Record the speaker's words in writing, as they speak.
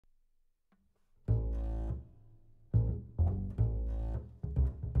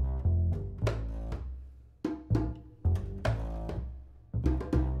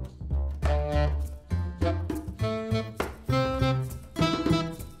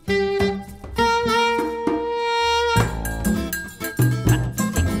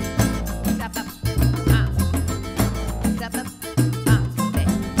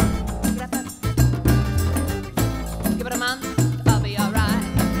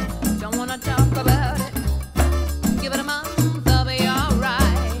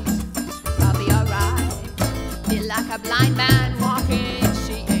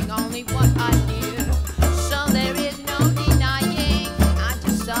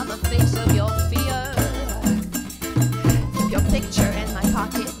on the face of your fear. Keep your picture in my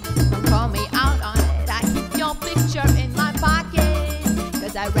pocket, don't call me out on it. I keep your picture in my pocket,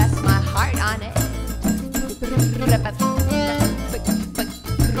 cause I rest my heart on it.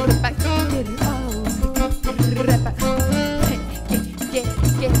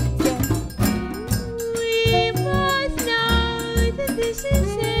 We both know that this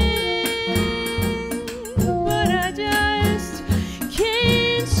is it, but I just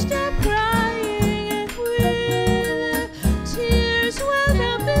can't stop crying, and with tears welled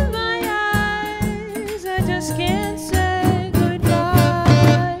up in my eyes, I just can't say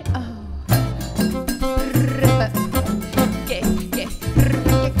goodbye. Oh.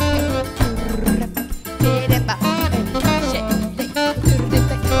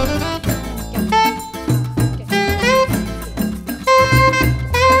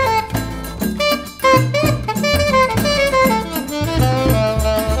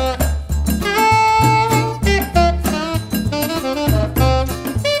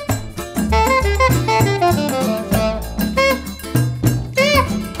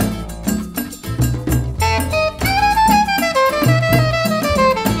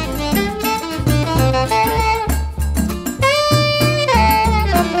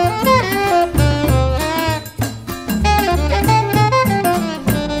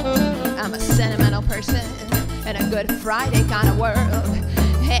 Friday kind of world,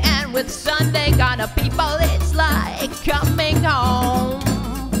 and with Sunday kind of people, it's like coming home.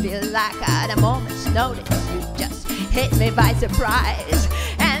 Feel like at a moment's notice you just hit me by surprise,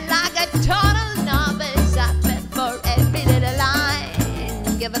 and like a total novice I fell for every little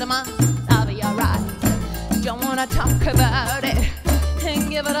line. Give it a month, I'll be alright. Don't wanna talk about it. And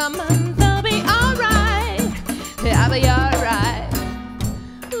give it a month, I'll be alright. I'll be alright.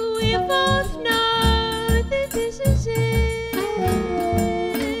 We both know that this is it,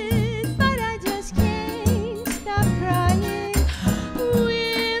 but I just can't stop crying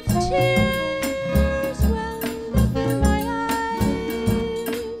with tears welling up in my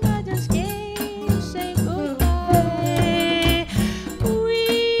eyes. I just can't say goodbye.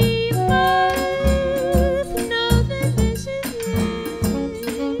 We both know that this is it,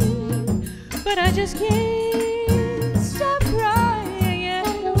 but I just can't stop crying,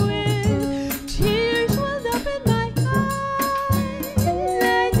 and with tears welled up in my eyes,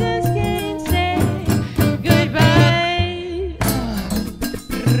 I just can't say goodbye.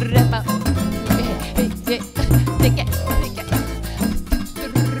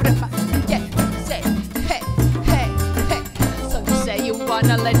 Say, hey, hey, hey. So you say you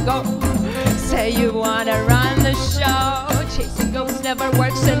wanna let go, say you wanna run the show. Chasing ghosts never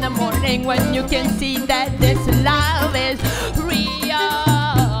works in the morning when you can see that this love is real,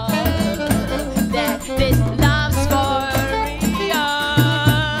 that this love's for real.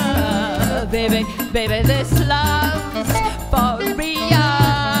 Baby, baby, this love's for real,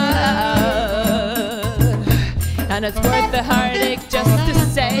 and it's worth the heartache just to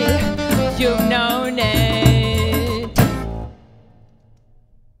say you